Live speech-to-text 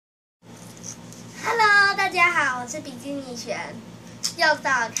家好，我是比基尼璇，又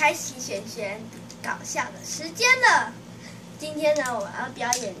到开喜璇璇搞笑的时间了。今天呢，我要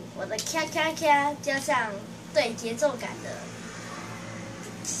表演我的咔咔咔，加上对节奏感的，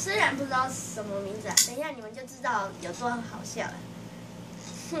虽然不知道什么名字啊，等一下你们就知道有多好笑了。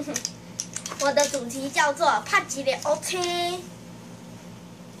哼哼，我的主题叫做“帕吉的 OK”。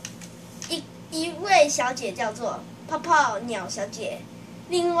一位小姐叫做泡泡鸟小姐，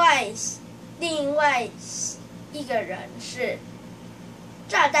另外一个人是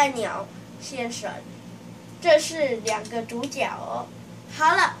炸弹鸟先生，这是两个主角哦。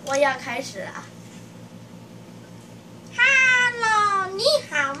好了，我要开始了。Hello， 你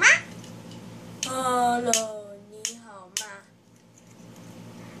好吗 ？Hello， 你好吗？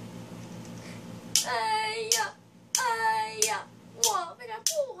哎呀，我非常不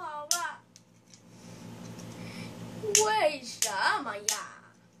好吧？为什么呀？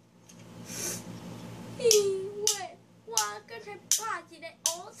因为我刚才拍一个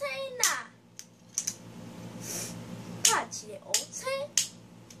黑车呢，拍一个黑车。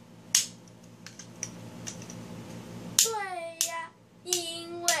对呀，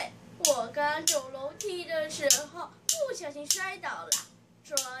因为我刚走楼梯的时候不小心摔倒了，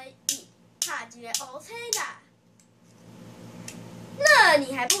所以拍一个黑车啦。那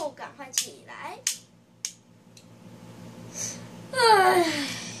你还不赶快起来？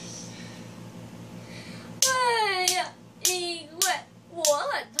哎呀，因为我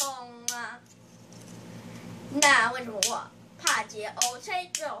很痛啊。那为什么我怕接黑车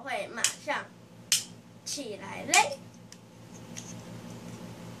就会马上起来嘞？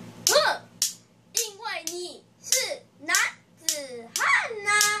因为你是男子汉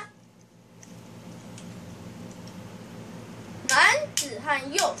呐。男子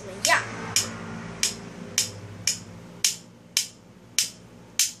汉又怎么样？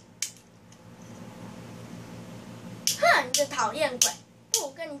你这讨厌鬼，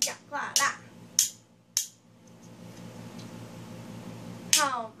不跟你讲话啦！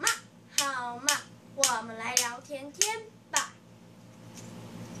好嘛，我们来聊天天吧。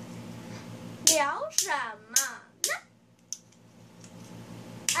聊什么呢？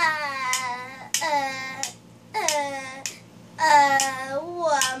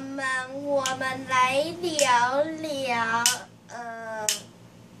我们来聊聊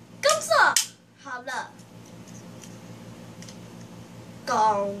工作好了。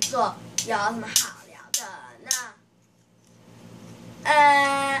工作有什么好聊的呢？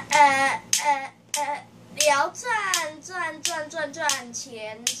聊赚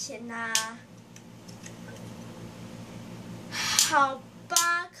钱呐。好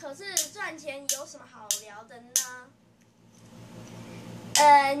吧，可是赚钱有什么好聊的呢？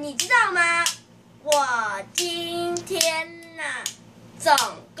你知道吗？我今天呐，总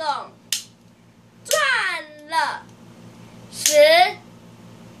共赚了10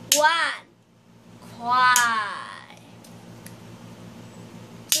万块，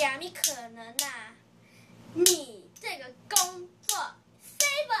怎么可能啊？你这个工作 7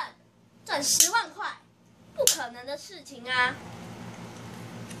 赚10万块，不可能的事情啊！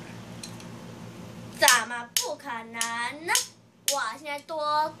怎么不可能呢？我现在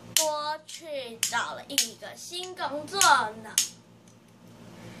多去找了一个新工作呢，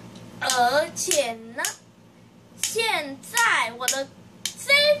而且呢，现在我的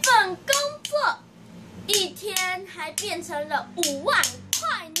这份工作一天还变成了5万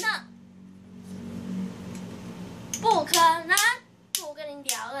块呢，不可能！